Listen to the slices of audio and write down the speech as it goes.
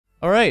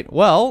All right,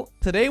 well,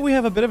 today we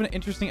have a bit of an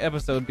interesting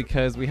episode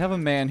because we have a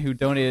man who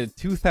donated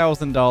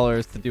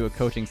 $2,000 to do a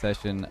coaching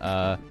session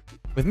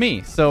with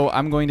me. So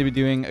I'm going to be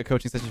doing a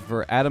coaching session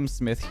for Adam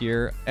Smith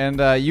here.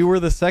 And you were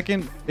the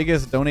second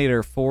biggest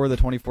donator for the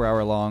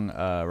 24-hour-long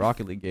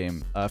Rocket League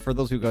game. For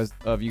those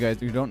of you guys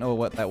who don't know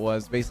what that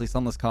was, basically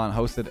SunlessCon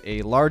hosted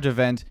a large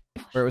event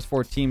where it was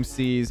for Team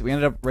C's. We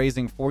ended up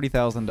raising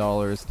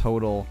 $40,000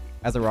 total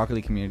as a Rocket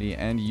League community,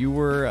 and you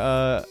were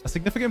a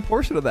significant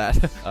portion of that.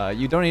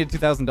 You donated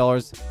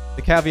 $2,000.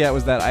 The caveat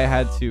was that I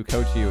had to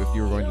coach you if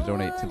you were going to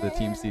donate to the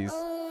Team C's.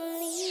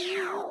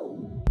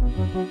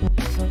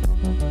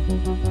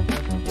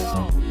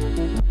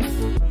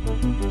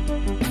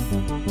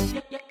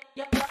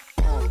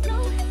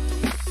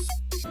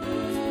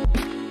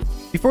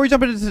 Before we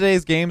jump into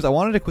today's games, I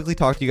wanted to quickly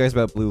talk to you guys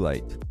about blue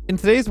light. In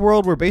today's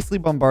world, we're basically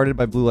bombarded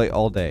by blue light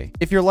all day.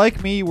 If you're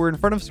like me, we're in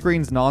front of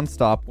screens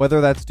non-stop,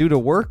 whether that's due to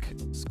work,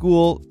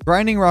 school,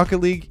 grinding Rocket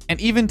League, and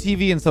even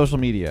TV and social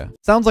media.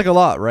 Sounds like a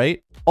lot,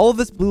 right? All of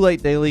this blue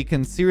light daily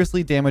can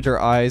seriously damage our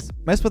eyes,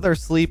 mess with our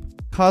sleep,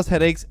 cause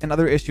headaches, and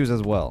other issues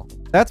as well.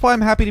 That's why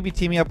I'm happy to be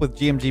teaming up with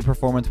GMG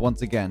Performance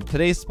once again,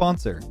 today's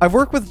sponsor. I've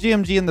worked with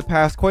GMG in the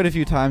past quite a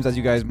few times, as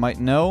you guys might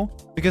know,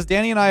 because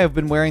Danny and I have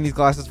been wearing these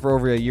glasses for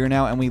over a year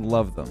now, and we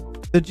love them.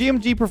 The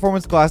GMG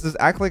Performance glasses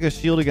act like a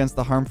shield against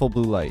the harmful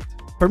blue light.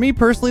 For me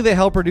personally, they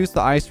help reduce the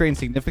eye strain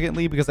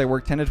significantly because I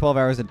work 10 to 12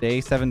 hours a day,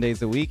 7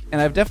 days a week,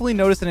 and I've definitely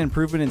noticed an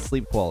improvement in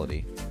sleep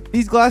quality.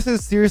 These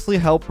glasses seriously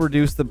help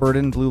reduce the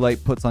burden blue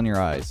light puts on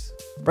your eyes.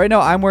 Right now,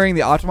 I'm wearing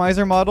the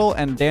Optimizer model,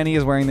 and Danny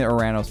is wearing the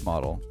Oranos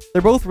model.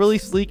 They're both really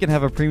sleek and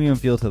have a premium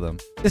feel to them.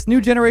 This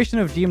new generation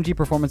of GMG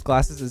Performance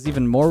glasses is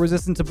even more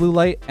resistant to blue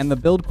light, and the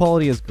build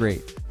quality is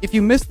great. If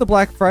you missed the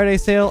Black Friday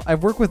sale,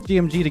 I've worked with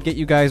GMG to get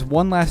you guys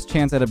one last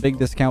chance at a big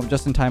discount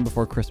just in time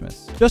before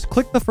Christmas. Just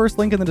click the first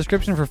link in the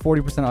description for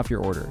 40% off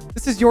your order.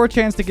 This is your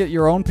chance to get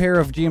your own pair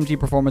of GMG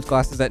Performance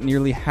glasses at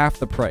nearly half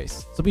the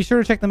price, so be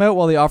sure to check them out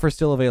while the offer is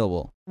still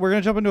available. We're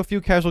going to jump into a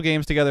few casual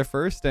games together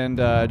first and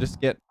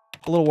just get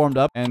a little warmed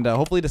up and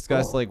hopefully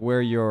discuss like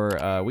where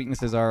your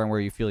weaknesses are and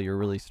where you feel you're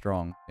really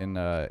strong in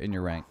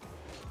your rank.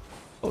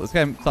 Oh, this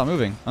guy stopped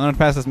moving. I'm gonna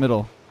pass this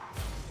middle.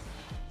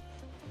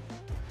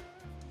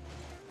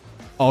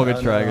 Oh,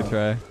 good try, good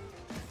try.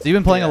 So you've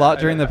been playing a lot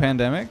during the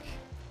pandemic?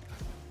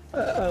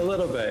 A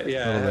little bit,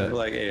 yeah. I had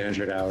like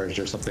 800 hours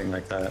or something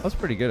like that. That's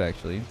pretty good,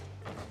 actually.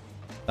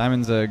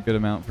 Diamond's a good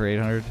amount for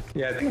 800.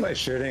 Yeah, I think my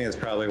shooting is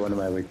probably one of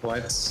my weak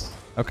points.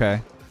 Okay.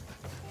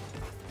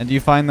 And do you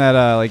find that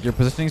like your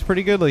positioning is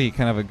pretty good? Like you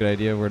kind of have a good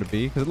idea of where to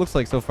be? Because it looks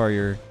like so far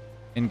you're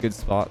in good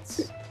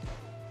spots.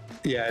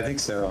 Yeah, I think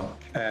so.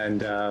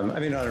 And I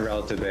mean, on a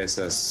relative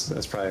basis,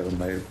 that's probably one of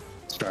my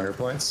stronger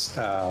points.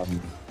 I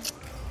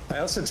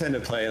also tend to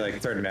play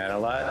like third man a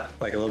lot,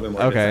 like a little bit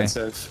more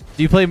defensive.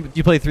 Do you play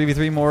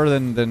 3v3 more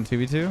than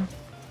 2v2? Would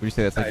you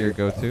say that's like your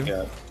go-to?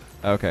 Yeah.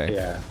 Okay.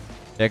 Yeah.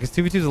 Yeah, because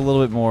 2v2 is a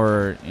little bit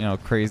more, you know,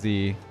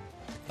 crazy,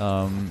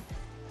 ball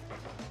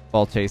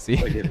chasey.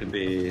 Like it could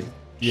be.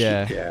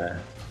 Yeah. Yeah.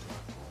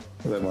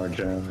 A little more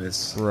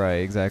generalist. Right,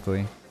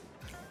 exactly.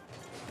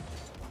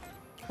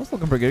 That's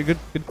looking pretty good.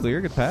 Good clear,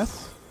 good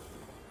pass.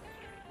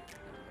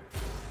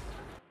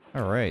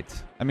 All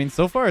right. I mean,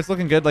 so far it's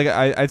looking good. Like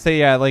I'd say,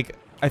 yeah. Like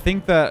I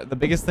think that the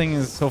biggest thing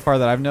is so far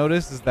that I've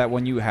noticed is that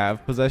when you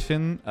have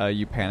possession,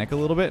 you panic a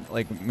little bit.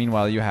 Like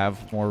meanwhile, you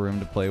have more room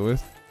to play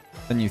with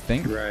than you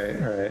think. Right.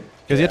 Right.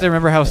 Because you have to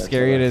remember how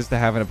scary it is to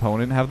have an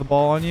opponent have the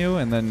ball on you,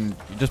 and then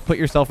you just put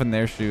yourself in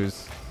their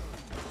shoes.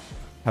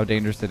 How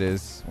dangerous it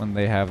is when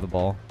they have the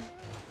ball.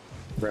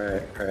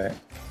 Right, right.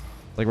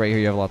 Like right here,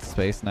 you have lots of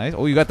space. Nice.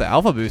 Oh, you got the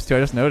alpha boost too. I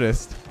just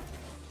noticed.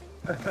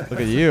 Look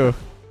at you,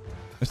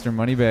 Mr.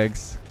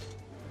 Moneybags.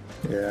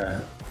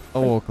 Yeah.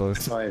 Oh, close.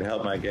 That's why it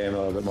helped my game a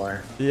little bit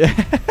more. Yeah.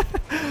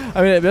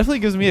 I mean, it definitely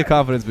gives me a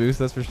confidence boost.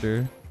 That's for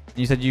sure.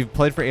 You said you've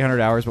played for 800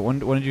 hours, but when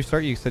did you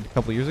start? You said a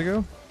couple years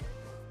ago.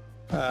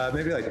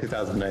 Maybe like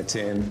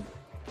 2019.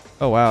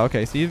 Oh wow.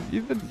 Okay, so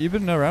you've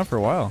been around for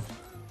a while.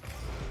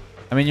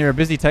 I mean, you're a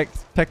busy tech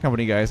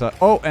company guy. So,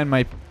 oh, and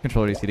my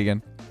controller reset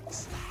again. You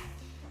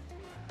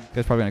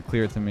guys probably gonna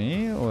clear it to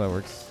me. Oh, that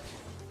works.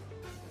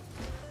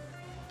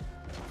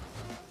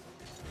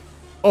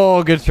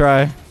 Oh, good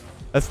try.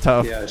 That's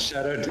tough. Yeah,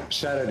 shadow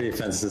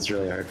defense is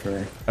really hard for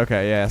me.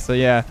 Okay, yeah. So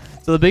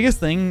the biggest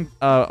thing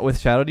with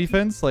shadow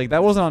defense, like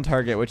that wasn't on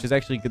target, which is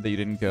actually good that you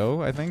didn't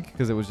go. I think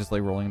because it was just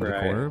like rolling into the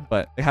corner.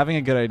 But having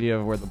a good idea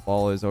of where the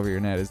ball is over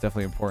your net is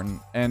definitely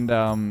important. And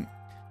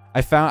I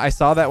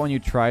saw that when you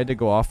tried to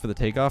go off for the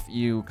takeoff,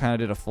 you kind of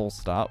did a full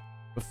stop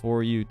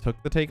before you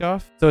took the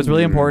takeoff. So it's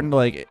really important to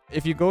like,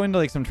 if you go into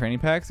like some training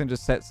packs and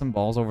just set some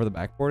balls over the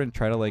backboard and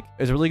try to like,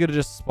 it's really good to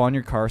just spawn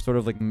your car sort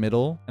of like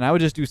middle. And I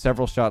would just do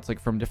several shots like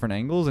from different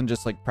angles and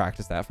just like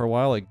practice that for a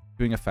while, like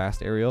doing a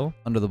fast aerial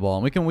under the ball.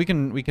 And we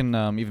can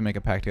even make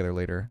a pack together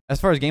later. As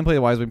far as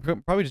gameplay wise, we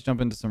can probably just jump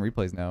into some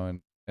replays now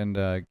and and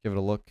give it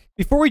a look.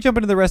 Before we jump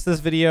into the rest of this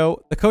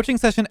video, the coaching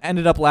session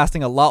ended up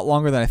lasting a lot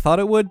longer than I thought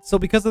it would, so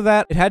because of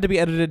that, it had to be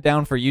edited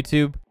down for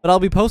YouTube, but I'll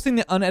be posting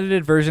the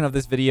unedited version of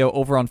this video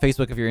over on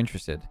Facebook if you're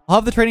interested. I'll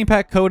have the training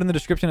pack code in the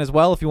description as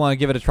well if you want to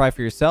give it a try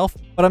for yourself,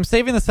 but I'm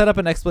saving the setup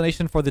and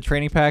explanation for the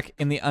training pack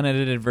in the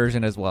unedited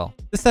version as well.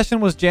 This session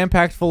was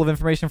jam-packed full of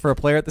information for a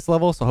player at this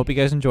level, so I hope you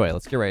guys enjoy.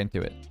 Let's get right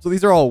into it. So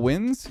these are all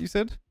wins, you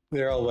said?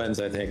 They're all wins,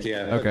 I think,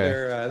 yeah.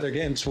 Okay. They're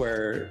games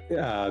where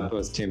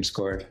both teams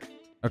scored.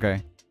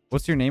 Okay.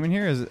 What's your name in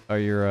here? Are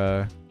you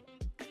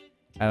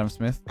Adam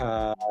Smith?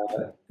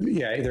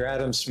 Yeah, either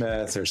Adam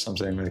Smith or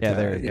something like that. Yeah,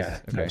 there it is. Yeah.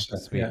 Okay,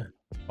 Smith, sweet. yeah.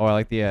 Oh, I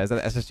like the, is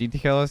that SSG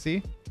decal I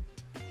see?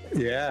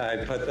 Yeah,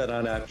 I put that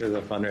on after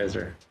the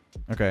fundraiser.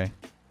 Okay.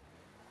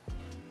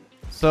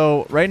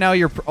 So right now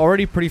you're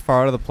already pretty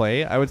far out of the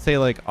play. I would say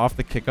like off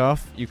the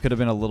kickoff, you could have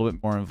been a little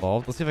bit more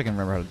involved. Let's see if I can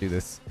remember how to do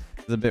this.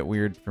 It's a bit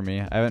weird for me.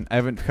 I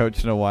haven't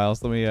coached in a while,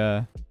 so let me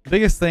the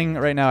biggest thing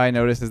right now I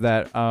noticed is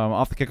that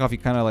off the kickoff you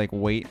kind of like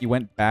wait. You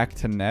went back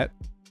to net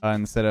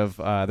instead of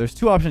there's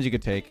two options you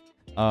could take.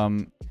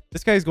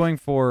 This guy's going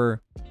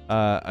for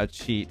a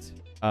cheat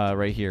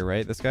right here,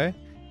 right? This guy,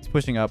 he's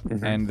pushing up,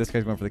 and this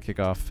guy's going for the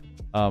kickoff.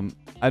 I'm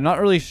not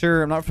really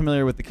sure. I'm not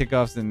familiar with the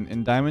kickoffs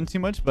in Diamond too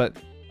much, but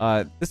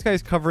this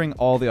guy's covering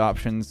all the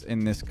options in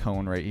this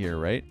cone right here,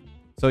 right?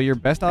 So your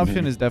best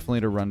option is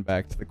definitely to run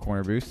back to the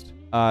corner boost.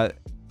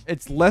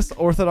 It's less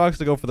orthodox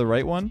to go for the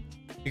right one,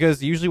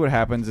 because usually what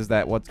happens is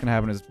that what's going to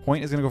happen is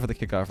Point is going to go for the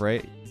kickoff,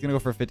 right? He's going to go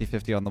for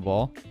 50-50 on the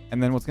ball.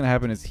 And then what's going to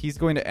happen is he's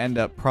going to end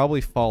up probably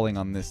falling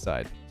on this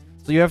side.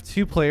 So you have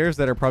two players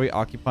that are probably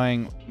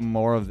occupying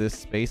more of this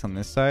space on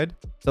this side.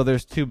 So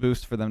there's two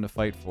boosts for them to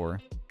fight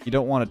for. You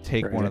don't want to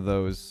take one of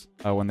those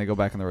when they go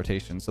back in the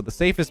rotation. So the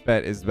safest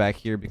bet is back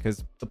here,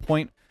 because the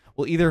Point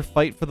will either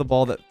fight for the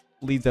ball that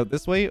leads out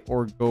this way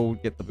or go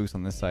get the boost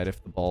on this side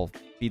if the ball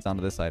feeds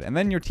onto this side. And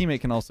then your teammate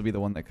can also be the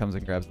one that comes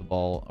and grabs the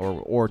ball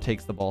or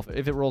takes the ball.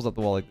 If it rolls up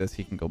the wall like this,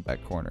 he can go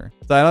back corner.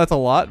 So I know that's a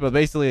lot, but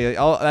basically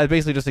that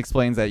basically just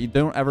explains that you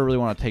don't ever really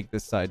want to take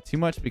this side too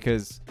much,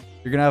 because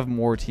you're gonna have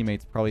more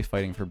teammates probably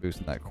fighting for boost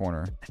in that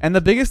corner. And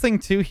the biggest thing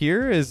too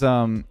here is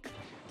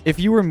if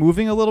you were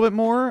moving a little bit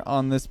more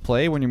on this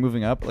play when you're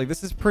moving up, like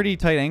this is pretty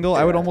tight angle.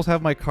 I would almost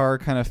have my car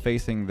kind of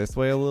facing this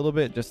way a little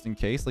bit just in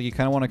case. Like you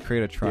kind of want to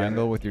create a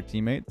triangle with your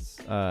teammates.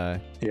 So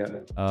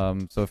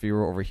if you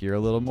were over here a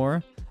little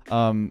more,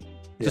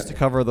 just to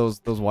cover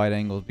those wide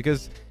angles,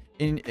 because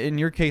in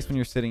your case when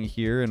you're sitting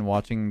here and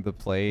watching the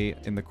play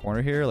in the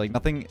corner here, like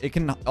nothing, it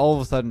can all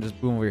of a sudden just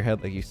boom over your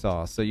head like you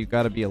saw. So you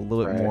got to be a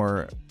little bit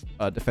more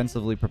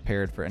defensively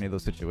prepared for any of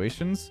those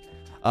situations.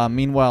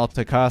 Meanwhile,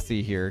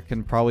 Takasi here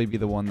can probably be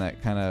the one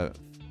that kind of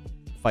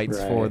fights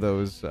for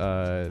those,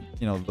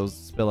 those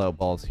spill out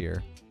balls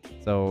here.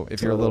 So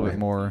if you're a little bit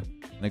more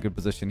in a good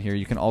position here,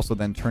 you can also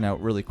then turn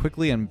out really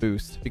quickly and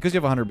boost. Because you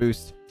have 100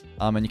 boost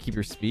and you keep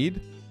your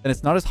speed, then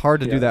it's not as hard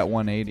to do that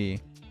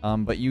 180.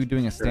 But you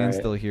doing a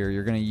standstill here,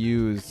 you're going to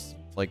use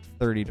like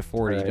 30 to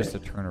 40 just to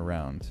turn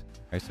around.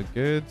 Okay, so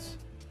good.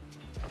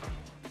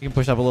 You can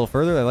push up a little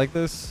further. I like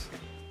this.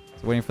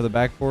 So waiting for the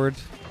backboard.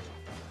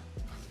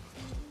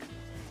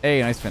 Hey,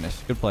 nice finish.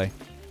 Good play.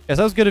 Yes,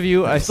 that was good of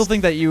you. I still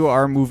think that you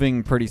are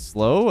moving pretty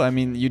slow. I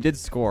mean, you did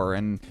score,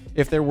 and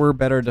if there were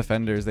better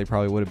defenders, they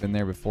probably would have been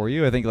there before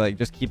you. I think like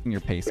just keeping your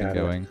pacing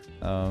going.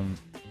 All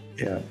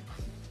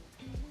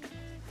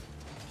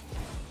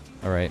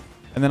right.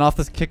 And then off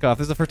this kickoff,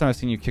 this is the first time I've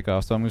seen you kick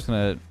off, so I'm just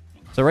gonna.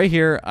 So right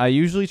here, I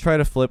usually try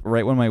to flip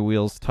right when my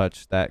wheels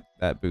touch that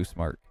boost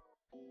mark.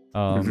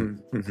 Try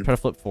to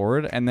flip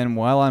forward, and then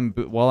while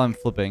I'm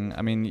flipping,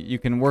 I mean, you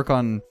can work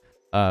on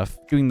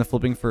doing the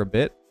flipping for a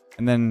bit.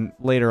 And then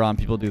later on,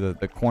 people do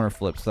the corner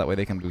flips, so that way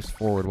they can boost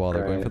forward while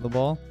they're going for the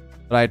ball.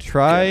 But I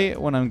try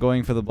when I'm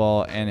going for the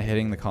ball and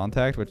hitting the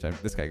contact, which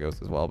this guy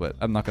goes as well, but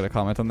I'm not going to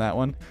comment on that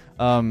one.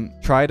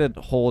 Try to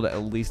hold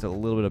at least a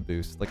little bit of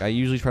boost. Like I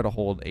usually try to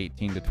hold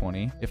 18 to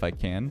 20 if I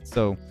can.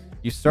 So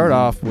you start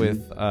off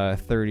with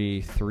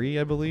 33,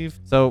 I believe.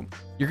 So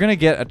you're going to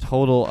get a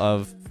total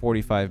of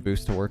 45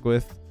 boost to work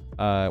with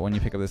when you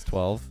pick up this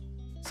 12.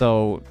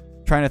 So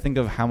trying to think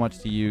of how much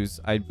to use,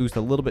 I boost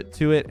a little bit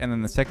to it, and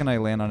then the second I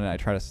land on it, I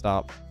try to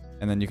stop,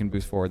 and then you can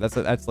boost forward.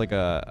 That's like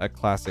a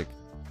classic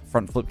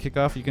front flip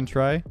kickoff you can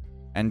try,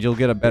 and you'll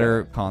get a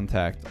better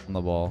contact on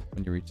the ball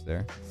when you reach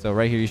there. So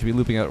right here, you should be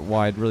looping out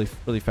wide really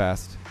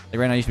fast. Like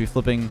right now, you should be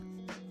flipping.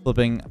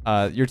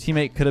 Your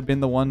teammate could have been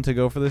the one to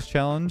go for this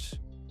challenge,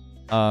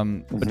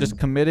 but just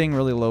committing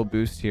really low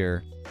boost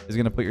here is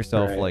going to put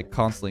yourself like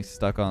constantly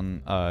stuck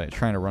on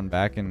trying to run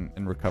back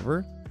and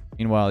recover.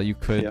 Meanwhile, you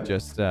could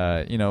just,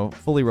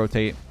 fully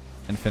rotate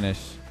and finish.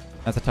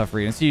 That's a tough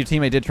read. And see, your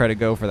teammate did try to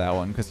go for that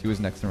one because he was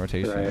next in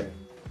rotation. Right.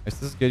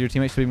 This is good. Your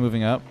teammate should be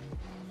moving up.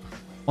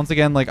 Once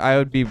again, like I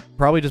would be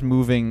probably just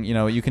moving,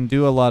 you can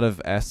do a lot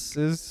of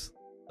S's,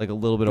 like a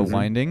little bit of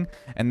winding.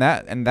 And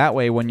that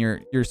way, when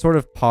you're sort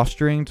of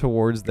posturing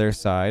towards their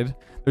side,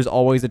 there's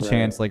always a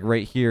chance, like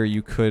right here,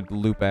 you could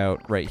loop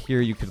out. Right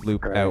here, you could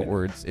loop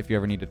outwards if you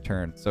ever need to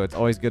turn. So it's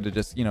always good to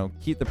just,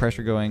 keep the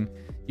pressure going.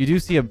 you do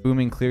see a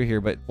booming clear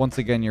here, but once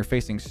again, you're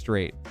facing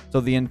straight.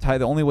 So the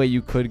only way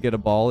you could get a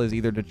ball is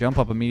either to jump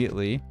up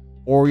immediately,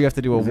 or you have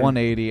to do a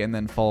 180 and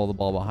then follow the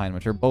ball behind,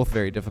 which are both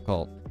very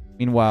difficult.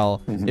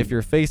 Meanwhile, if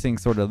you're facing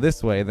sort of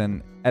this way,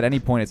 then at any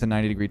point it's a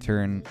 90-degree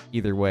turn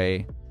either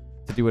way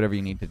to do whatever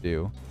you need to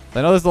do. So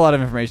I know there's a lot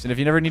of information. If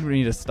you never need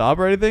me to stop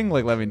or anything,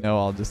 like let me know.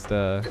 I'll just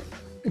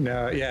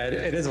No, yeah,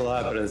 it is a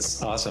lot, but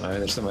it's awesome. I mean,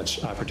 there's so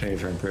much opportunity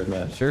for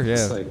improvement. Sure, yeah.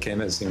 This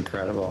game is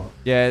incredible.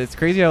 Yeah, it's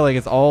crazy how like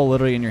it's all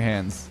literally in your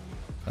hands.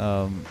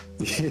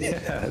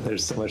 Yeah,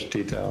 there's so much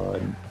detail,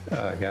 and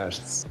gosh,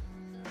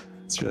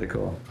 it's really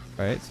cool.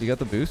 All right, so you got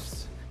the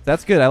boost.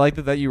 That's good. I like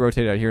that you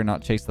rotate out here and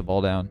not chase the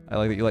ball down. I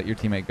like that you let your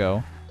teammate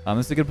go.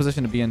 This is a good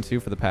position to be in too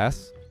for the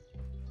pass.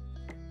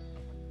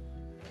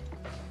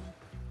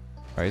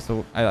 All right,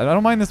 so I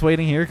don't mind this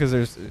waiting here because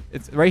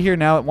it's right here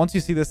now. Once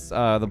you see this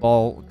the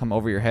ball come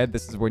over your head,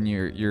 this is when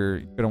you're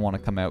gonna want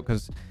to come out,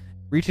 because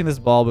reaching this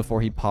ball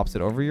before he pops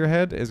it over your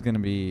head is gonna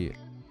be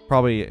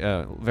probably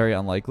very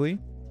unlikely.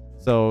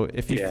 So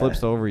if he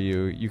flips over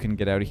you, you can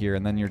get out of here,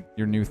 and then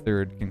your new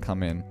third can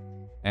come in,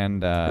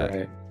 and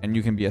and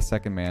you can be a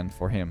second man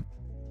for him.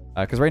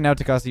 Because right now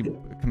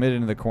Takasi committed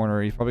into the corner.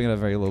 He's probably gonna have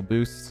a very low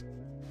boost,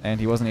 and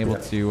he wasn't able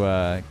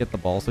to get the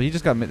ball. So he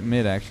just got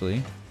mid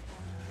actually.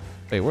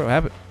 Wait, what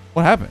happened?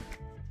 What happened?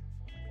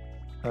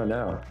 Oh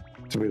no.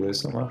 Did we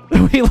lose someone?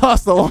 We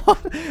lost a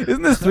lot.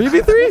 Isn't this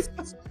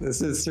 3v3?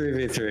 This is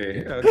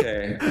 3v3.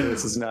 Okay.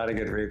 This is not a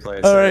good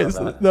replay. All right.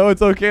 So, no,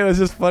 it's okay. It's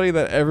just funny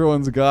that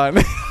everyone's gone.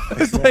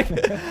 It's like,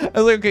 I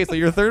was like, okay, so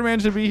your third man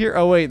should be here.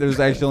 Oh wait, there's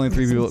actually only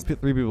three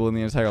people in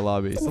the entire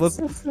lobby. So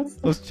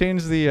let's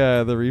change the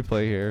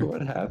replay here.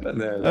 What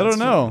happened there? I don't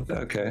know.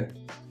 Okay.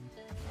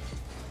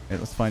 Okay,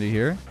 let's find you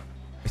here.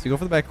 So you go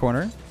for the back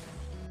corner.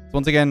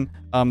 Once again,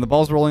 the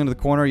ball's rolling into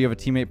the corner. You have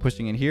a teammate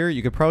pushing in here.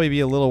 You could probably be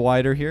a little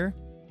wider here.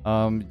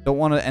 Don't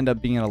want to end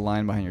up being in a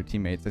line behind your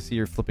teammates. I see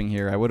you're flipping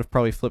here. I would have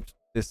probably flipped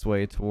this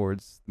way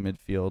towards the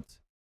midfield.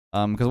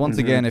 Because once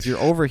again, if you're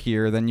over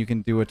here, then you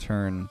can do a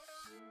turn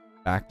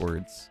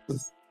backwards.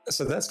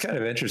 So that's kind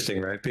of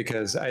interesting, right?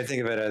 Because I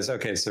think of it as,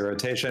 okay, so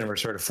rotation, we're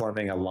sort of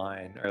forming a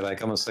line, or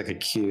like almost like a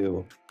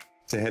cue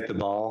to hit the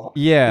ball.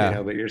 Yeah. You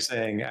know, but you're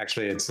saying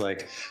actually it's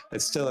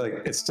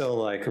still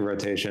like a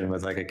rotation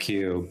with like a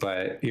cue,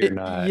 but you're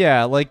not.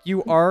 Yeah, like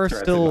you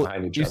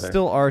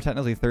still are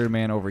technically third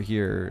man over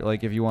here.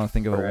 Like if you want to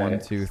think of a 1,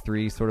 2,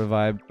 3 sort of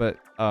vibe, but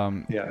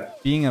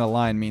being in a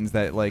line means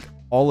that like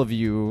all of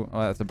you.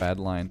 Oh, that's a bad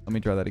line. Let me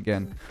try that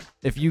again.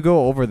 If you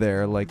go over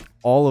there, like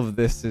all of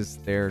this is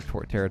their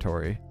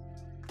territory.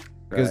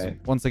 Because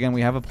once again, we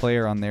have a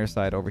player on their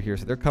side over here,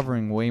 so they're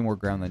covering way more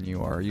ground than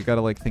you are. You got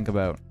to like think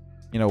about,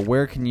 you know,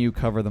 where can you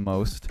cover the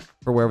most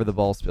for wherever the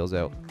ball spills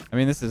out. I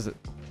mean, this is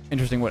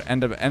interesting what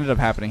ended up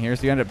happening here.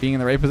 So you end up being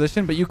in the right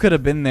position, but you could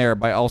have been there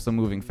by also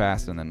moving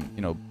fast and then,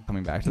 you know,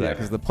 coming back to that,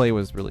 because the play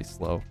was really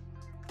slow.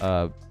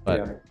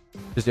 But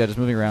just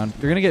moving around.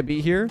 You're gonna get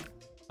beat here.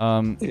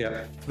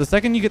 The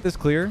second you get this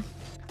clear,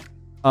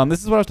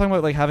 this is what I was talking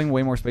about, like having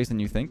way more space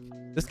than you think.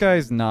 This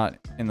guy's not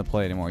in the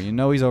play anymore. You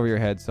know he's over your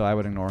head, so I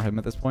would ignore him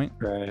at this point.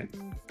 Right.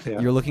 Yeah.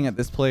 You're looking at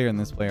this player and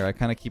this player. I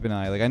kind of keep an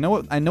eye. Like I know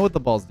what the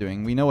ball's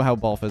doing. We know how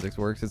ball physics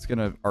works. It's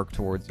gonna arc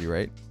towards you,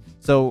 right?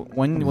 So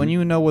when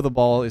you know where the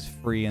ball is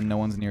free and no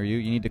one's near you,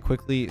 you need to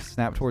quickly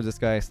snap towards this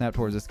guy,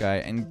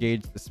 and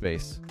gauge the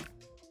space.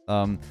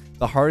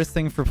 The hardest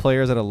thing for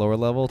players at a lower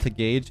level to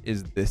gauge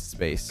is this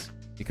space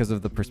because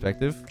of the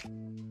perspective.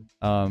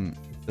 The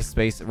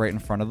space right in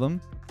front of them.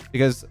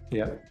 Because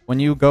when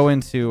you go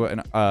into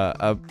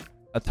a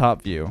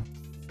top view,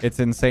 it's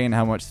insane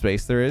how much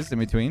space there is in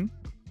between.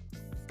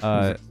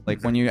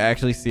 Like when you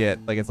actually see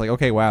it, like it's like,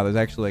 okay, wow, there's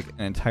actually like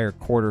an entire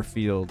quarter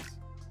field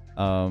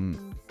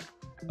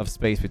of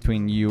space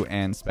between you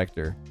and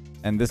Spectre.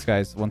 And this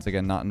guy's once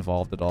again not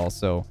involved at all.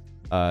 So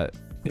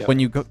when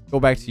you go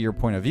back to your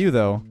point of view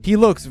though, he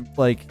looks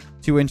like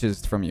 2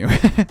 inches from you,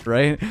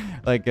 right?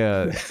 Like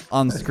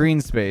on screen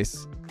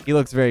space, he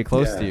looks very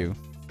close to you.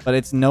 But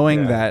it's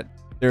knowing that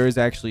there is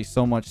actually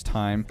so much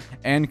time,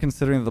 and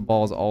considering that the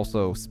ball is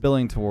also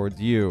spilling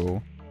towards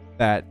you,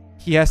 that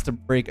he has to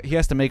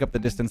make up the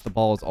distance the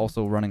ball is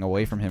also running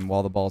away from him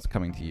while the ball is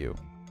coming to you.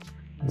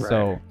 Right.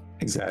 So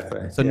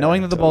exactly. So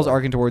knowing that the ball's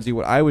arcing towards you,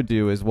 what I would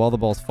do is while the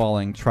ball's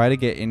falling, try to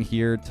get in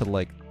here to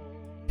like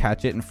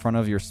catch it in front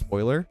of your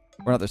spoiler,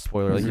 or not the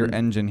spoiler, like your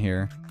engine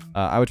here.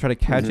 I would try to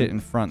catch it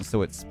in front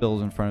so it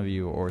spills in front of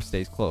you or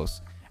stays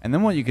close. And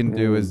then what you can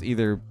do is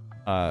either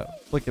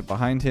flick it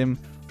behind him,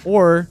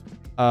 or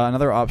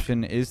another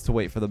option is to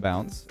wait for the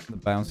bounce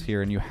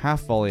here, and you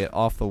half volley it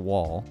off the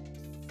wall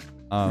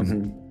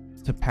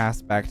to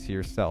pass back to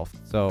yourself.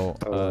 So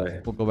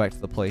we'll go back to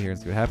the play here and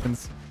see what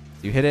happens.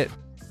 You hit it.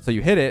 So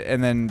you hit it,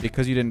 and then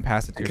because you didn't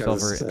pass it to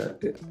yourself,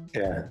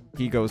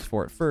 he goes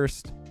for it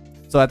first.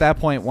 So at that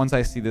point, once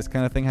I see this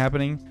kind of thing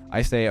happening,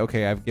 I say,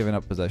 okay, I've given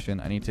up possession.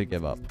 I need to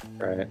give up.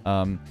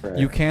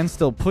 You can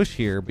still push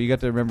here, but you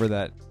got to remember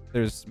that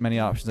there's many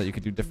options that you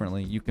could do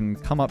differently. You can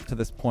come up to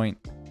this point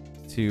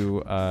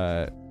to,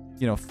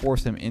 you know,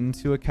 force him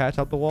into a catch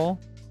out the wall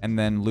and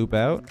then loop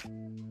out.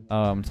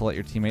 to let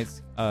your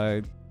teammates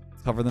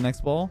cover the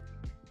next ball.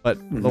 But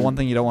the one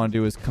thing you don't want to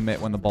do is commit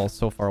when the ball's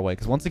so far away.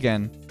 Because once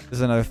again, this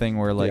is another thing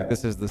where like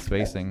this is the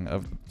spacing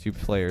of the two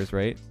players,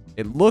 right?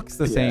 It looks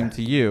the same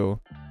to you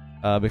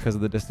because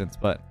of the distance,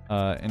 but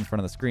in front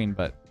of the screen,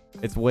 but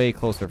it's way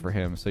closer for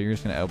him. So you're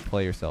just gonna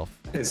outplay yourself.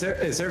 Is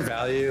there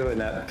value in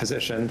that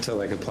position to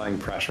like applying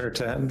pressure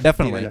to him?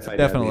 Definitely, even if I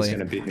know he's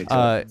gonna beat me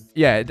to it?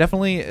 Yeah, it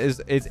definitely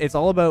is. It's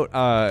all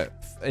about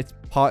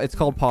it's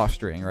called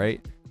posturing,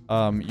 right?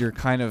 You're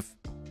kind of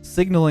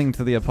signaling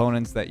to the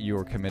opponents that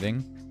you're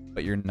committing,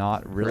 but you're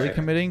not really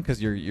committing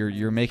because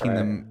you're making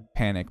them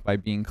panic by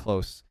being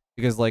close.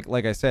 Because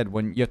like I said,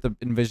 when you have to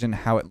envision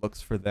how it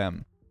looks for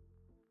them,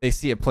 they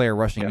see a player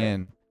rushing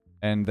in,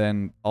 and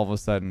then all of a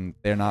sudden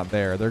they're not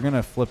there. They're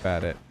gonna flip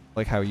at it,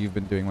 like how you've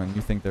been doing when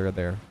you think they're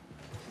there.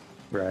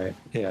 Right.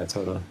 Yeah.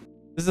 Totally.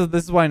 This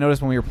is what I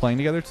noticed when we were playing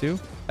together too.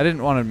 I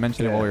didn't want to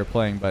mention it while we were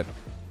playing, but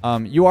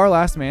you are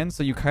last man,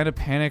 so you kind of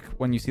panic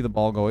when you see the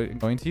ball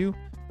going to you.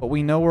 But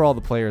we know where all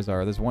the players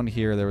are. There's one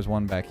here. There was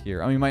one back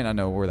here. I mean, you might not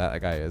know where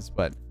that guy is,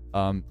 but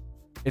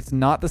it's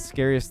not the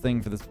scariest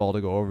thing for this ball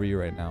to go over you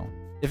right now.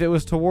 If it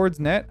was towards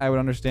net, I would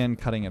understand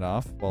cutting it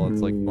off while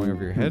it's like going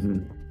over your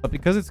head. But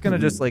because it's gonna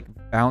just like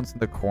bounce in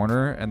the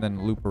corner and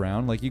then loop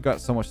around, like you got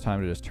so much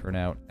time to just turn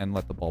out and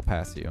let the ball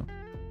pass you.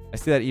 I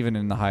see that even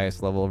in the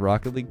highest level of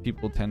Rocket League,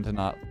 people tend to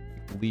not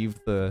leave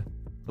the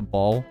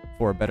ball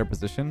for a better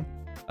position.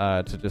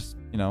 To just,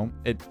 you know,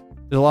 there's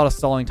a lot of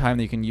stalling time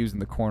that you can use in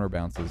the corner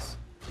bounces.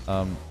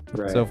 So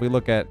if we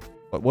look at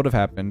what would have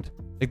happened,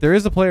 like there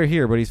is a player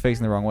here, but he's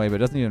facing the wrong way, but it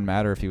doesn't even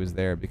matter if he was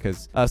there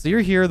because, so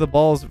you're here, the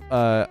ball's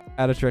at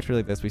a trajectory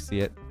like this, we see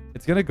it.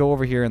 It's going to go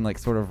over here and like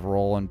sort of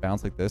roll and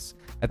bounce like this.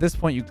 At this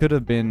point, you could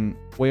have been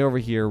way over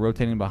here,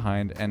 rotating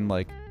behind and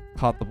like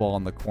caught the ball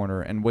in the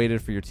corner and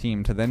waited for your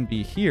team to then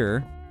be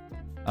here.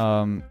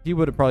 He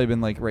would have probably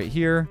been like right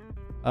here,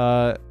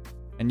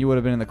 and you would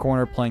have been in the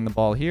corner playing the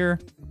ball here.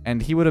 And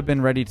he would have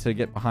been ready to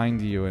get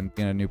behind you and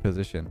be in a new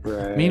position.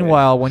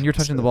 Meanwhile, when you're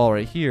touching the ball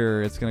right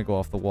here, it's going to go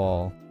off the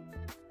wall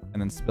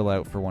and then spill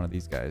out for one of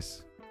these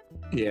guys.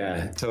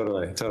 Yeah,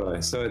 totally.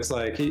 So it's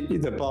like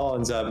the ball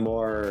ends up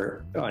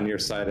more on your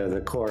side of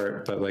the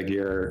court, but like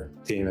your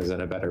team is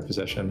in a better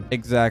position.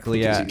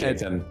 Exactly, yeah.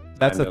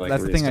 That's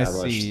the thing I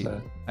see.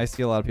 I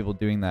see a lot of people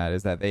doing that,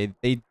 is that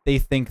they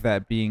think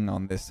that being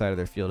on this side of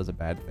their field is a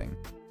bad thing.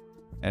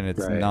 And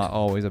it's not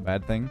always a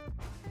bad thing.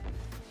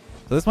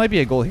 So this might be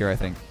a goal here, I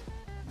think.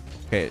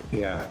 Okay.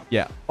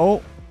 Yeah.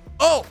 Oh.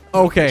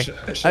 Okay.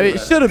 I mean,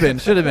 it should have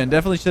been.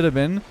 Definitely should have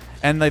been.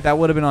 And like that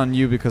would have been on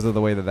you because of the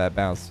way that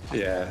bounced.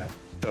 Yeah.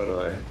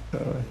 Totally.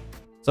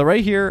 So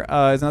right here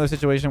is another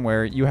situation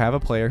where you have a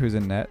player who's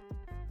in net,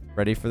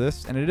 ready for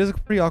this, and it is a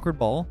pretty awkward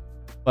ball.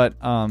 But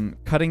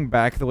cutting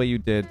back the way you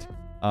did,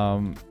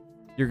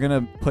 you're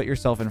gonna put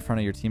yourself in front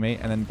of your teammate,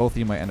 and then both of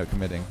you might end up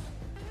committing.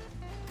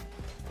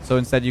 So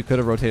instead, you could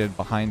have rotated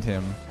behind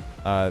him.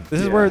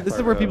 This is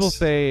where people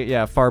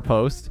say, far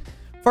post.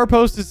 Far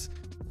post is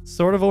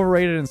sort of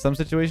overrated in some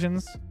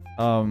situations.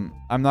 I'm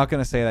not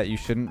going to say that you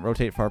shouldn't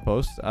rotate far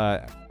post.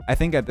 I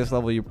think at this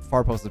level,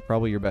 far post is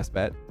probably your best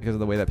bet because of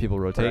the way that people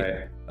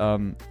rotate.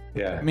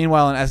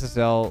 Meanwhile, in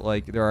SSL,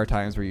 like there are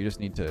times where you just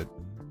need to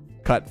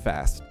cut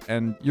fast,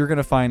 and you're going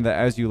to find that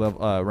as you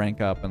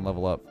rank up and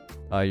level up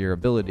your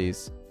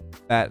abilities,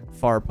 that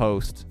far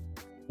post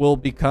will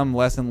become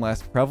less and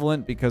less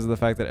prevalent because of the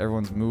fact that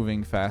everyone's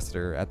moving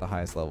faster at the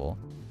highest level.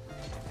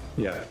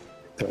 Yeah,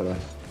 totally.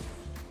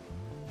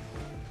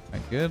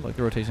 Right, good. Like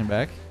the rotation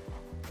back.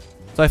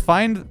 So I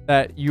find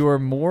that you are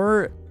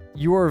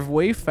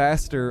way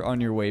faster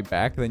on your way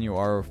back than you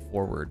are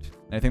forward.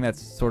 And I think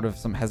that's sort of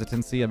some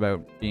hesitancy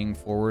about being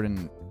forward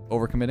and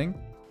overcommitting.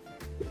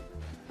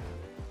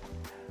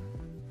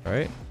 All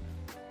right.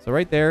 So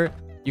right there,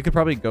 you could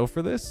probably go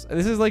for this.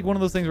 This is like one of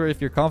those things where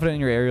if you're confident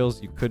in your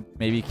aerials, you could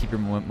maybe keep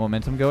your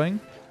momentum going.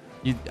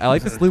 I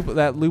like this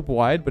loop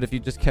wide, but if you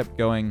just kept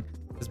going,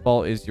 this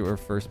ball is your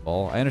first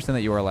ball. I understand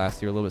that you are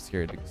last. You're a little bit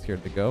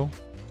scared to go.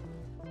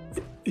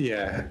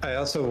 Yeah, I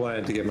also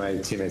wanted to give my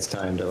teammates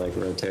time to like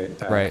rotate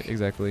back. Right,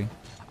 exactly.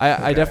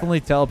 I definitely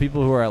tell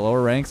people who are at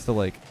lower ranks to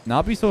like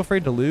not be so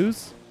afraid to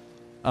lose.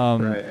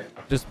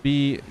 Just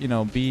be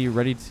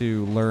ready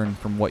to learn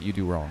from what you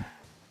do wrong.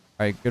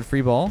 All right, good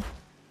free ball.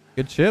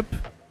 Good chip.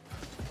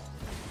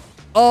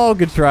 Oh,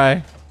 good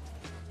try.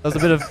 That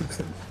was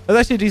that was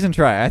actually a decent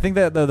try. I think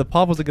that the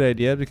pop was a good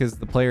idea because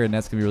the player in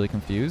nets can be really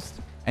confused.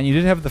 And you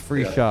did have the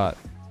free shot.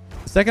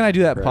 The second I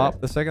do that pop,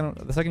 the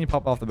second you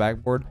pop off the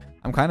backboard,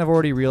 I'm kind of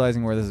already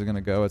realizing where this is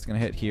gonna go. It's gonna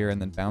hit here and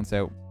then bounce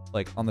out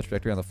like on the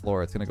trajectory on the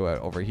floor. It's gonna go out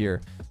over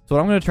here. So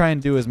what I'm gonna try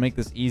and do is make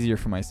this easier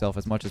for myself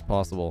as much as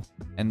possible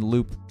and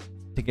loop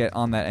to get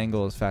on that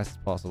angle as fast as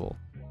possible.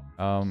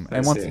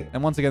 And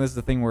once again, this is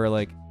the thing where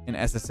like in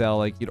SSL,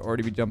 like you'd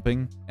already be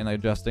jumping and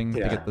adjusting to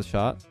get the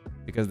shot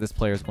because this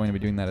player is going to be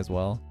doing that as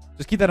well.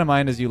 Just keep that in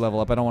mind as you level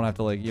up. I don't want to have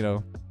to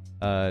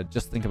like,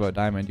 just think about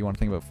diamond. You want to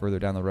think about further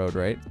down the road,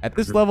 right? At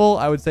this level,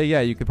 I would say, yeah,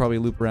 you could probably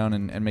loop around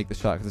and make the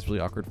shot because it's really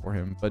awkward for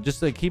him. But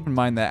just like keep in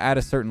mind that at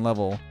a certain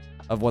level,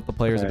 of what the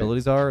player's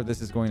abilities are,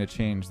 this is going to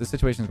change. This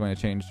situation is going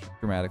to change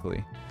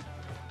dramatically.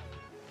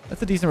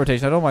 That's a decent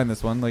rotation. I don't mind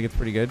this one. Like, it's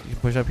pretty good. You can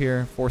push up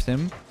here, force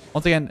him.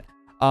 Once again,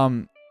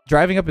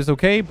 driving up is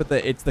okay, but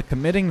it's the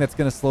committing that's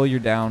going to slow you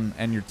down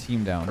and your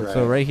team down.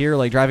 So right here,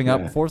 like driving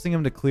up, forcing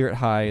him to clear it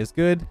high is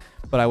good,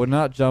 but I would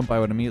not jump. I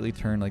would immediately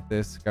turn like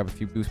this, grab a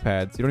few boost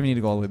pads. You don't even need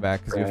to go all the way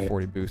back because you have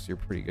 40 boosts. You're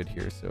pretty good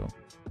here. So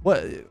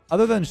what,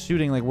 other than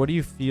shooting, like what do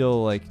you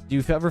feel like? Do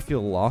you ever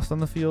feel lost on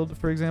the field,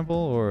 for example,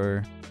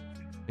 or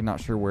you're not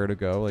sure where to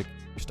go? Like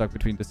you're stuck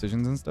between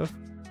decisions and stuff?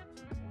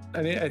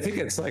 I mean, I think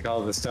it's like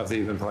all the stuff that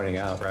you've been pointing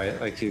out, right?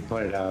 Like you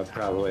pointed out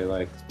probably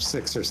like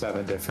 6 or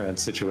 7 different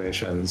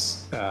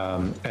situations,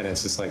 and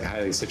it's just like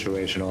highly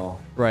situational.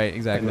 Right,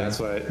 exactly. And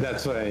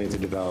that's what I need to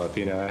develop.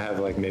 You know, I have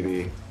like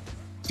maybe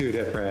 2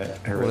 different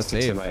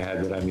heuristics in my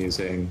head that I'm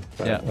using,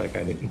 but like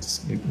I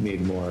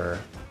need more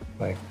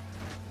like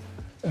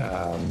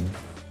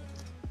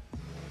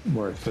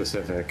more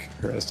specific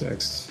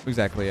heuristics.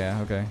 Exactly.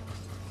 Yeah. Okay.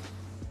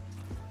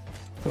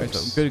 Okay,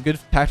 so good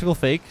tactical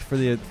fake for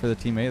the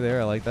teammate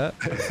there. I like that.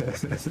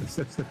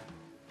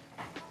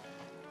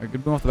 A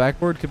good boom off the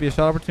backboard could be a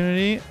shot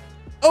opportunity.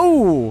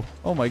 Oh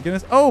my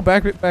goodness. Oh,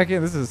 back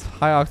in. This is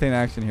high octane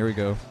action. Here we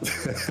go.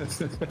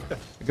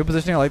 A good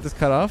positioning. I like this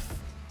cutoff.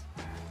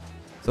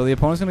 So the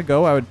opponent's gonna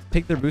go. I would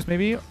take their boost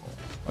maybe.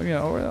 Oh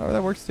yeah, or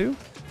that works too.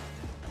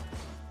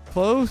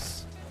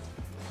 Close.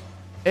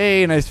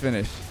 Hey, nice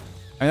finish.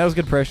 I mean, that was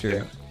good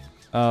pressure.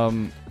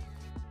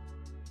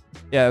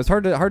 Yeah, it was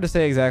hard to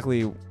say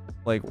exactly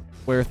like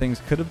where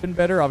things could have been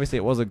better. Obviously,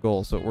 it was a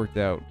goal, so it worked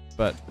out.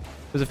 But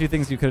there's a few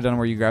things you could have done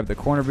where you grab the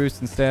corner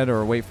boost instead,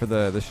 or wait for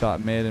the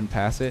shot mid and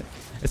pass it.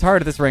 It's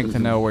hard at this rank to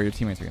know where your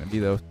teammates are going to be,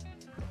 though.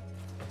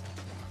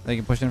 Then you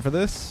can push in for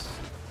this.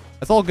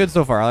 That's all good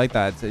so far. I like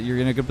that. You're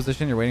in a good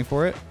position. You're waiting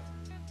for it.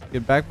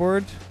 Good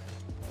backboard.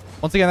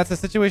 Once again, that's a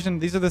situation.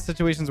 These are the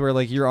situations where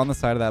like you're on the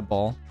side of that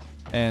ball,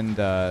 and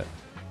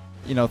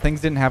you know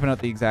things didn't happen out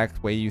the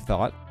exact way you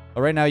thought.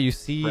 But right now you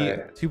see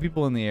 2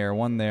 people in the air,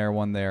 one there,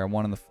 one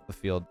on the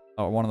field,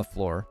 one on the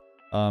floor.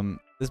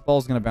 This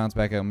ball's gonna bounce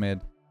back out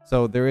mid,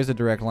 so there is a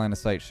direct line of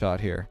sight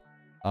shot here.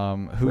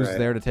 Who's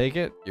there to take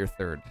it? You're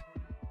third.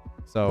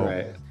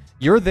 So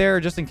you're there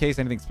just in case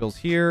anything spills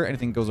here,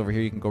 anything goes over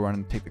here. You can go around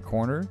and take the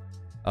corner.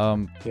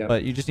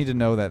 But you just need to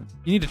know that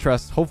you need to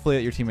trust. Hopefully,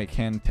 that your teammate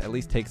can at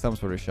least take some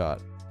sort of shot.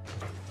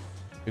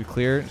 Good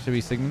clear. Should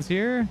be Sigmund's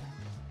here.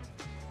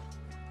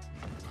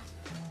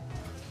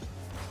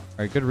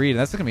 All right, good read.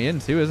 That's gonna be in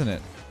too, isn't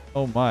it?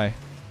 Oh my,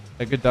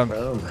 a good dunk.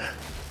 Look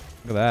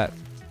at that.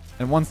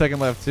 And 1 second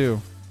left too.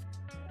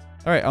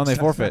 All right, they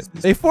forfeit.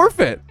 They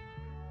forfeit.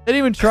 They didn't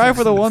even try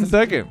for the 1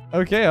 second.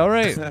 Okay, all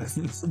right.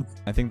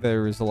 I think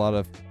there was a lot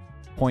of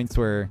points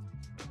where,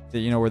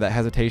 where that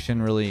hesitation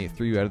really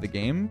threw you out of the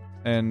game,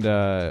 and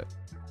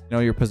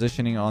your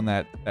positioning on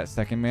that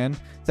second man.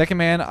 Second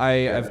man,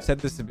 I've said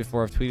this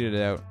before. I've tweeted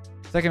it out.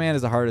 Second man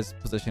is the hardest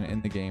position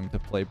in the game to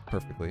play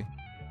perfectly.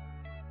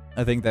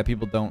 I think that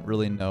people don't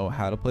really know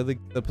how to play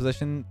the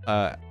position.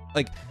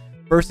 Like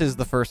versus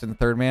the first and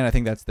third man, I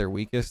think that's their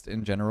weakest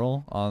in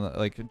general.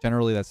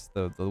 Generally that's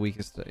the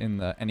weakest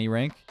in any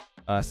rank.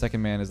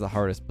 Second man is the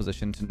hardest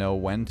position to know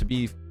when to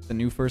be the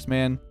new first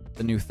man,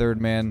 the new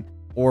third man,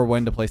 or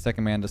when to play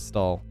second man to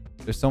stall.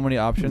 There's so many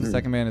options.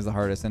 Second man is the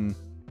hardest, and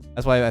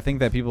that's why I think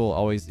that people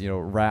always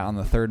rat on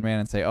the third man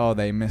and say, oh,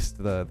 they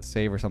missed the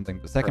save or something.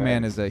 But second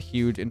man is a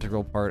huge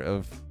integral part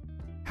of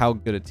how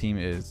good a team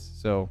is.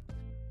 So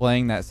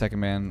playing that second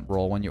man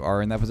role when you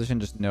are in that position,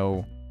 just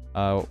know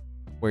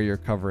where you're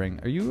covering.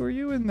 Are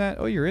you in that?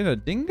 Oh, you're in a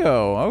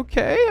dingo.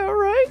 Okay, all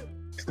right.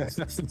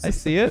 I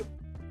see it.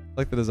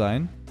 Like the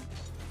design.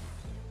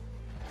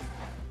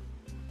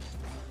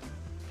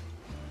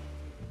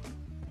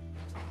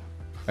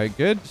 All right,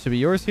 good. Should be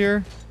yours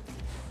here.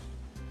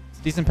 It's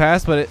a decent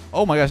pass, but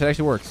oh my gosh, it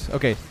actually works.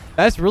 Okay,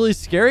 that's really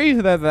scary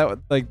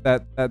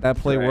that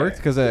play worked,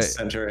 because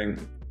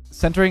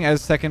centering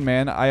as second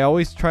man, I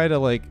always try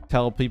to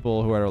tell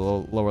people who are at a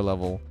lower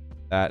level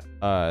that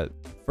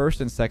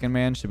first and second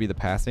man should be the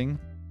passing,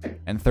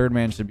 and third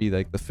man should be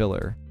the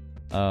filler.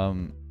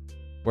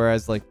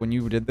 Whereas when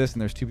you did this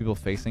and there's 2 people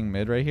facing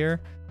mid right here,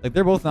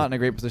 they're both not in a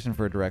great position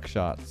for a direct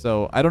shot.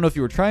 So I don't know if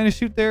you were trying to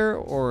shoot there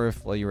or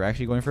if you were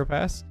actually going for a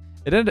pass.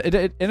 It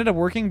ended up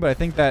working, but I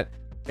think that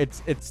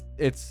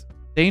it's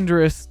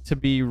dangerous to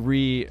be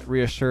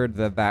reassured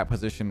that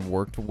position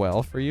worked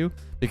well for you,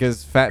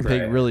 because Fat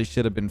Pig really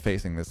should have been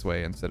facing this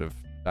way instead of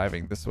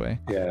diving this way.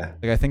 Yeah.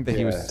 I think that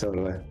he was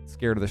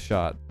scared of the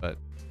shot, but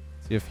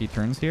see if he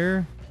turns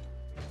here.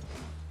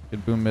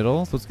 Good boom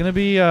middle. So it's going to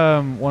be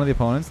one of the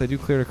opponents. They do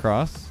clear it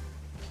across.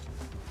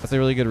 That's a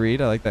really good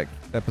read. I like that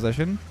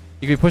possession.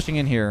 You could be pushing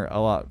in here a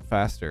lot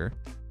faster.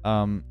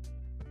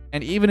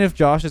 And even if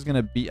Josh is going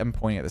to beat... I'm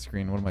pointing at the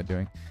screen. What am I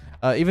doing?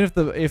 Even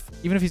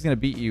if he's going to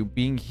beat you,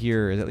 being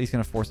here is at least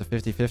going to force a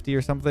 50-50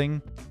 or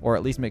something, or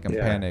at least make him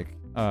panic.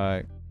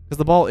 Because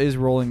the ball is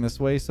rolling this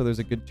way, so there's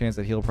a good chance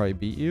that he'll probably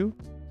beat you.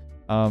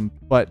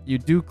 But you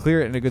do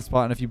clear it in a good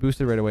spot, and if you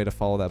boosted right away to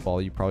follow that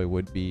ball, you probably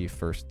would be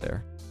first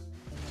there.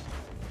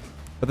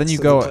 But then you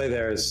so go. The play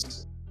there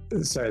is,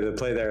 the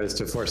play there is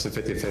to force a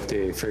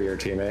 50-50 for your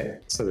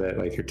teammate, so that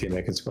like your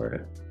teammate can score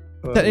it.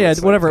 Well, Yeah,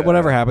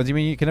 whatever happens. I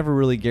mean, you can never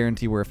really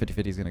guarantee where a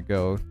 50-50 is going to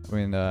go. I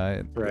mean,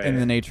 right. in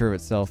the nature of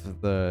itself,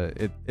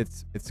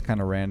 it's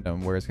kind of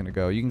random where it's going to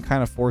go. You can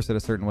kind of force it a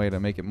certain way to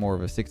make it more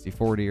of a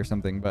 60-40 or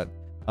something, but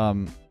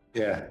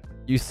yeah.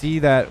 You see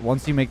that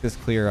once you make this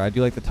clear, I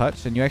do like the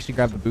touch, and you actually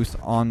grab the boost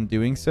on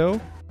doing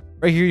so.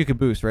 Right here, you could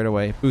boost right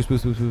away. Boost,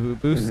 boost, boost,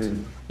 boost, boost.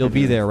 Mm-hmm. You'll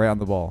be there right on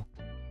the ball.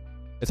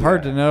 It's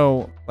hard to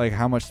know like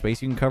how much space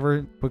you can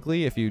cover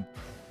quickly if you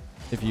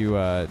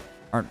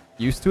aren't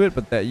used to it,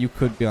 but that you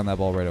could be on that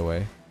ball right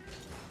away.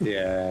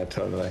 Yeah,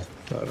 totally.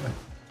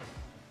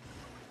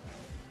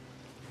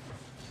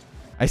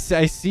 I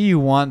see you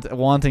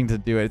wanting to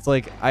do it. It's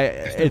like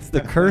it's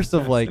the curse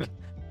of like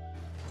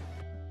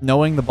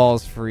knowing the ball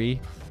is free,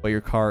 but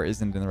your car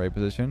isn't in the right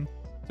position.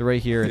 So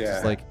right here, it's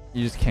just like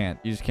you just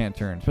can't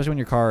turn, especially when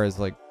your car is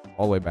like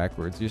all the way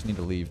backwards. You just need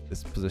to leave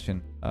this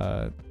position.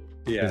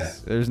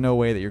 There's no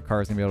way that your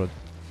car is gonna be able to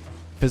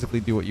physically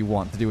do what you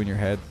want to do in your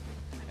head.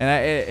 And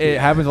it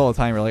happens all the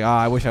time. You're like,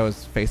 I wish I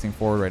was facing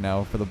forward right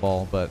now for the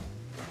ball, but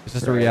it's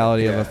just a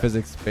reality of a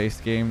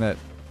physics-based game that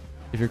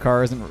if your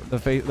car isn't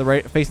facing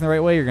the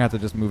right way, you're gonna have to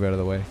just move out of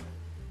the way.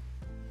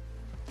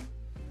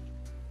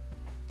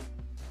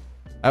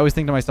 I always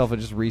think to myself of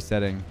just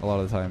resetting a lot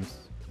of the times.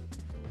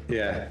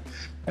 Yeah,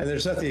 and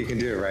there's nothing you can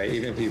do, right?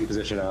 Even if you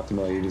position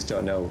optimally, you just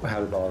don't know how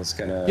the ball is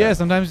gonna. Yeah,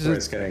 sometimes where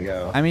it's gonna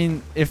go. I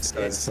mean, if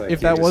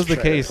that was the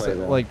case,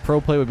 like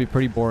pro play would be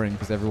pretty boring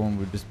because everyone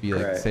would just be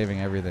like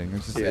saving everything.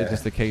 It's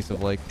just a case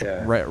of like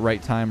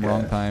right time,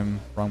 wrong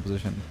time, wrong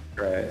position.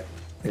 Right.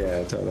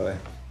 Yeah, totally.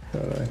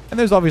 And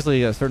there's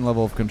obviously a certain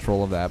level of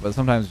control of that, but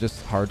sometimes it's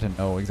just hard to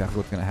know exactly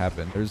what's gonna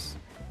happen. There's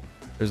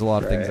a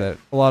lot of things a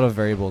lot of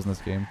variables in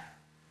this game.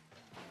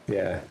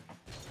 Yeah.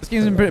 This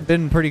game's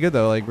been pretty good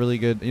though, like really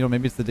good. You know,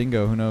 maybe it's the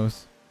dingo, who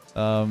knows?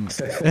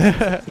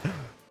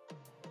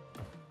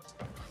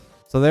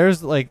 So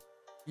there's like,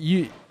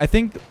 I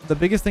think the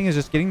biggest thing is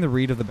just getting the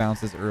read of the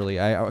bounces early.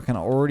 I can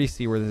already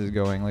see where this is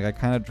going. Like I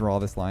kind of draw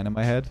this line in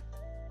my head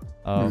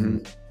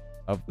of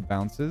the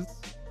bounces.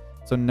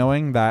 So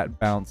knowing that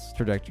bounce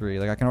trajectory,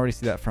 like I can already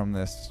see that from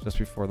this just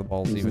before the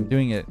ball's even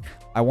doing it.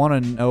 I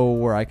want to know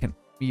where I can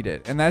beat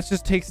it. And that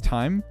just takes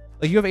time.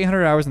 Like you have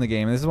 800 hours in the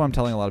game. And this is what I'm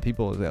telling a lot of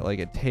people is that like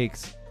it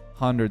takes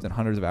hundreds and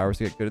hundreds of hours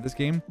to get good at this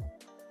game.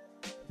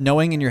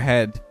 Knowing in your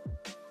head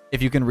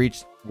if you can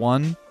reach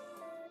 1,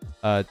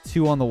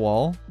 2 on the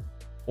wall,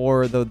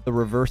 or the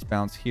reverse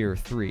bounce here,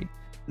 3.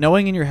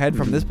 Knowing in your head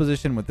from this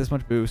position with this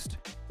much boost,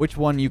 which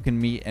one you can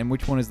meet and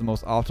which one is the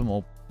most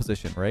optimal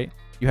position, right?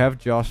 You have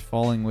Josh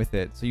falling with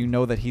it, so you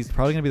know that he's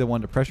probably going to be the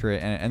one to pressure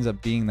it, and it ends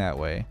up being that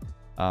way.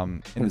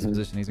 In this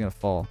position, he's going to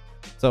fall.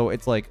 So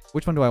it's like,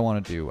 which one do I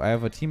want to do? I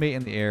have a teammate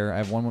in the air. I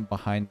have one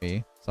behind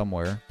me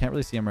somewhere. Can't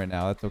really see him right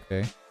now. That's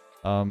okay.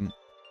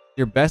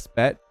 Your best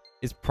bet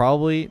is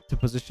probably to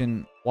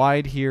position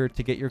wide here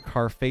to get your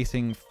car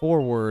facing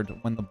forward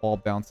when the ball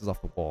bounces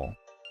off the wall.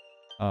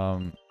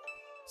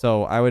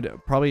 So I would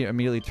probably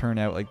immediately turn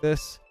out like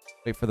this,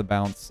 wait for the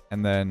bounce,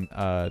 and then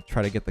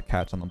try to get the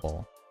catch on the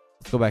ball.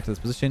 Let's go back to this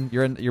position.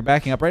 You're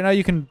backing up right now.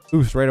 You can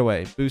boost right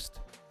away. Boost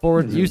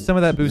forward. Use some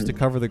of that boost to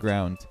cover the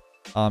ground.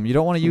 You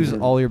don't want to use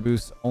all your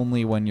boosts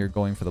only when you're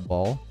going for the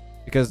ball,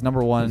 because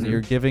number one,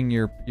 you're giving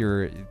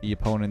the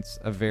opponents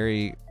a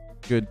very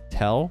good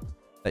tell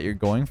that you're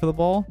going for the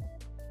ball.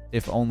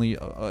 If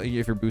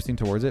you're boosting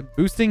towards it,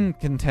 boosting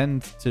can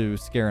tend to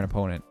scare an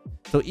opponent.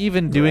 So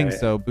even doing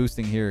so,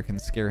 boosting here can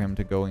scare him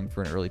to going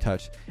for an early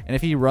touch. And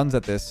if he runs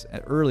at this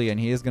early and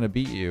he is going to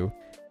beat you,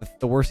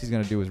 the worst he's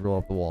going to do is roll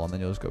up the wall, and then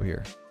you'll just go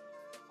here.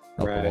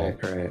 Right.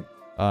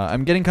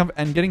 Getting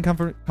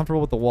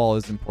comfortable with the wall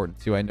is important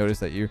too. I noticed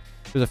that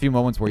there's a few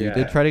moments where you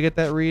did try to get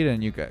that read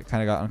and you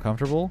kind of got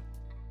uncomfortable.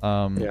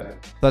 So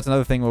that's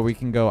another thing where we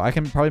can go. I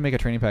can probably make a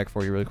training pack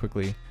for you really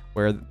quickly,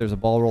 where there's a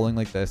ball rolling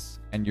like this,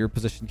 and you're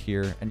positioned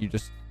here, and you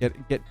just get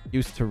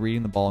used to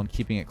reading the ball and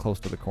keeping it close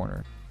to the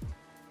corner.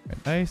 Okay,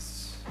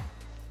 nice.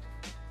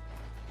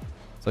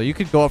 So you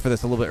could go up for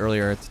this a little bit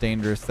earlier. It's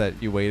dangerous that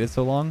you waited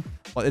so long.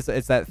 Well,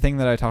 it's that thing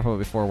that I talked about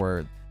before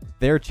where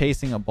they're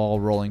chasing a ball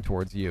rolling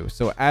towards you.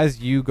 So as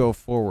you go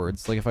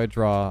forwards, like if I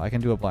draw, I can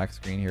do a black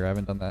screen here. I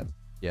haven't done that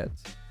yet.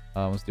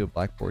 Let's do a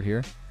blackboard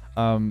here.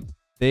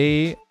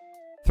 They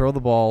throw the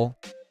ball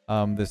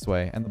this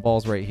way, and the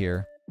ball's right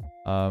here,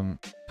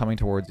 coming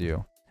towards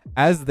you.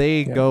 As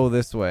they go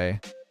this way,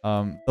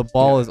 the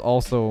ball has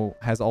also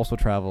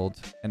traveled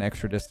an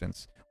extra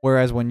distance.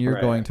 Whereas when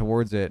you're going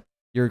towards it,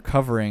 you're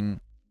covering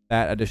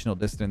that additional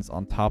distance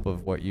on top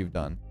of what you've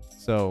done.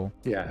 So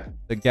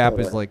the gap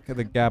is like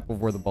the gap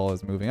of where the ball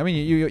is moving. I mean,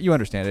 you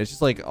understand it. It's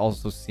just like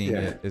also seeing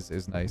it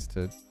is nice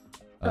to.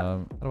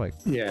 How do I?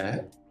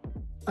 Yeah,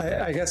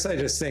 I guess I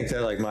just think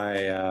that like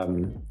my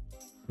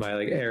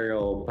like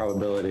aerial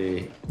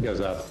probability goes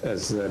up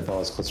as the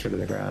ball is closer to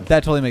the ground.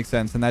 That totally makes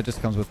sense, and that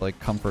just comes with like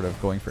comfort of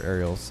going for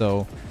aerials.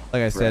 So,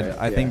 like I said,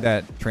 I think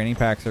that training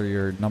packs are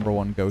your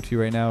 #1 go-to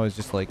right now. Is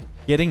just like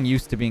getting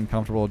used to being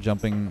comfortable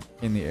jumping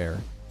in the air.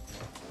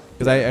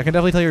 Because I can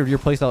definitely tell your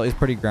playstyle is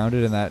pretty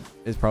grounded, and that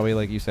is probably,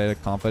 like you said, a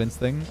confidence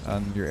thing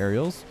on your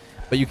aerials.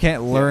 But you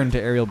can't learn to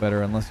aerial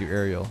better unless you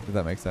aerial, if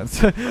that makes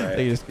sense. Right,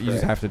 you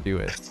just have to do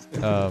it.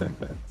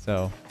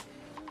 So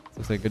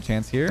looks like a good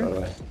chance here.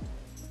 Totally.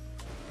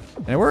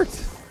 And it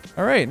worked.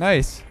 All right,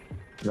 nice.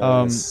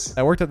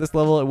 That worked at this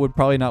level. It would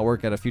probably not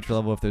work at a future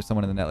level if there's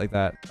someone in the net like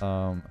that,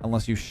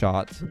 unless you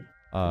shot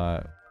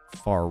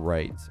far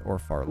right or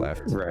far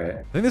left. Right.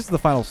 I think this is the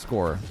final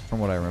score from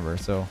what I remember.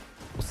 So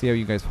we'll see how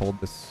you guys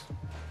hold this.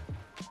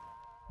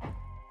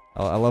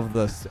 I love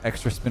the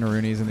extra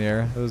spinneroonies in the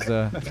air. Those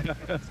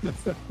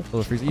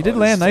little freaks. You did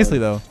land nicely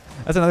though.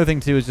 That's another thing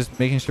too, is just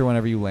making sure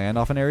whenever you land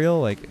off an aerial,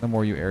 like the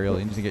more you aerial,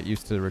 you need to get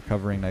used to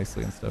recovering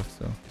nicely and stuff.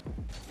 So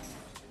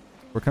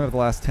we're kind of the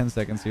last 10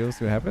 seconds here. Let's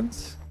see what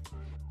happens.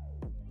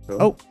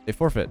 Cool. Oh, they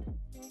forfeit.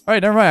 All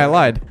right, never mind. I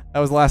lied. That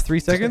was the last 3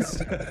 seconds.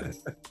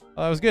 That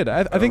was good.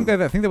 I think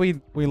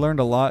that we learned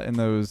a lot in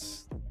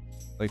those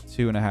like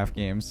 2.5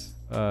 games.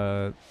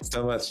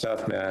 So much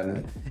stuff,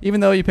 man. Even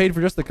though you paid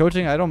for just the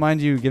coaching, I don't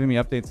mind you giving me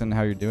updates on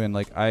how you're doing.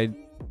 Like I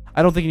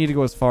don't think you need to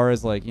go as far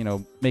as like, you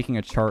know, making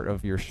a chart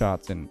of your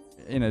shots in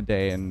a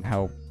day and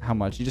how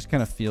much. You just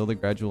kind of feel the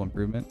gradual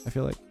improvement, I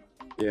feel like.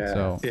 Yeah.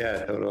 So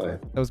yeah, totally.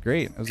 That was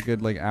great. That was a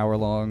good like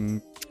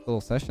hour-long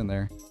little session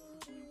there.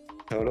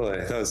 Totally.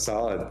 That was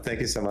solid.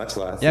 Thank you so much,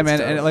 Leth. Yeah,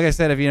 man. And like I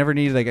said, if you ever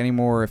need like any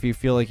more, if you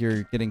feel like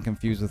you're getting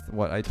confused with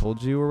what I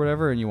told you or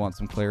whatever, and you want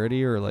some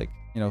clarity or like,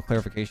 you know,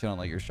 clarification on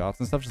like your shots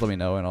and stuff, just let me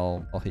know and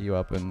I'll hit you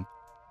up and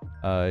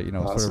you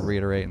know, sort of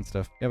reiterate and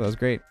stuff. Yeah, but that was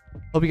great.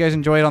 Hope you guys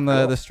enjoyed on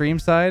the stream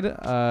side. It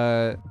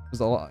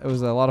was a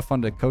lot of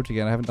fun to coach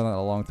again. I haven't done that in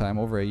a long time,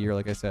 over a year,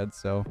 like I said.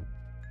 So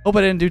hope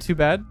I didn't do too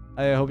bad.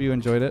 I hope you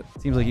enjoyed it.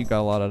 Seems like you got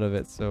a lot out of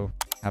it, so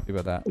happy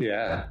about that.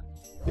 Yeah.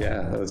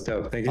 Yeah, that was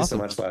dope. Thank you so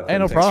much, Leth. Hey,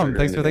 no problem.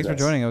 Thanks for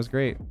joining. It was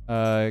great.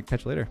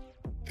 Catch you later.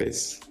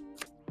 Peace.